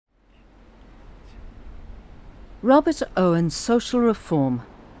Robert Owen's social reform,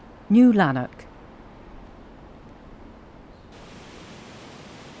 New Lanark.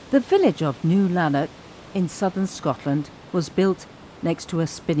 The village of New Lanark in southern Scotland was built next to a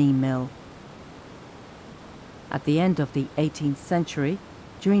spinning mill. At the end of the 18th century,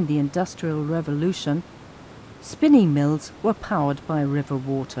 during the Industrial Revolution, spinning mills were powered by river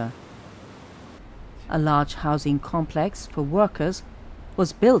water. A large housing complex for workers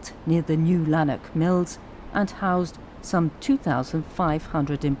was built near the New Lanark mills and housed some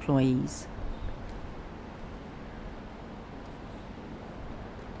 2,500 employees.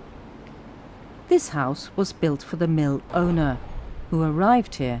 This house was built for the mill owner, who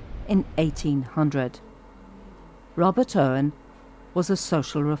arrived here in 1800. Robert Owen was a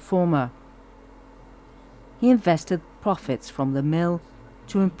social reformer. He invested profits from the mill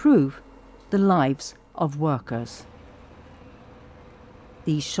to improve the lives of workers.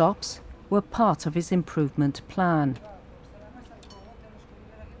 These shops were part of his improvement plan.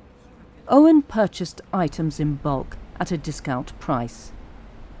 Owen purchased items in bulk at a discount price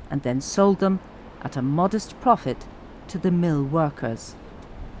and then sold them at a modest profit to the mill workers.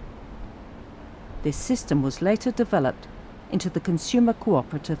 This system was later developed into the consumer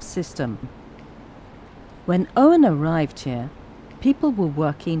cooperative system. When Owen arrived here, people were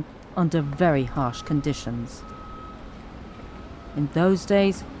working under very harsh conditions. In those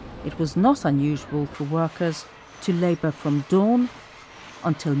days, it was not unusual for workers to labour from dawn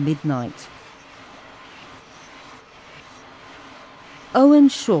until midnight. Owen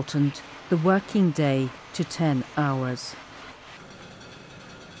shortened the working day to 10 hours.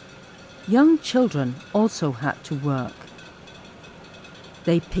 Young children also had to work.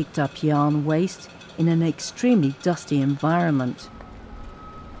 They picked up yarn waste in an extremely dusty environment.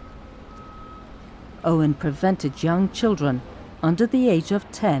 Owen prevented young children under the age of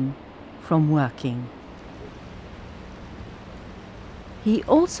 10 from working. He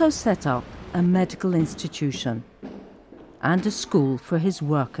also set up a medical institution and a school for his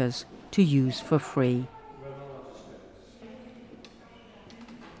workers to use for free.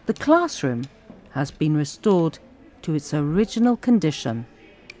 The classroom has been restored to its original condition,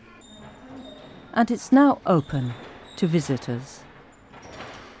 and it's now open to visitors.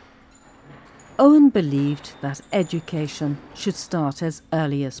 Owen believed that education should start as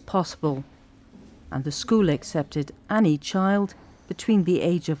early as possible, and the school accepted any child between the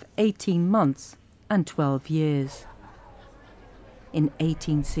age of 18 months and 12 years. In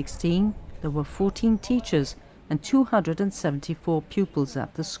 1816, there were 14 teachers and 274 pupils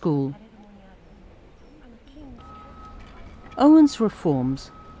at the school. Owen's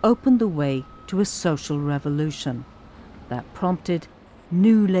reforms opened the way to a social revolution that prompted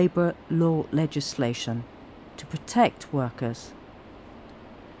new labour law legislation to protect workers,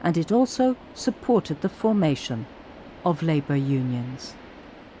 and it also supported the formation of labour unions.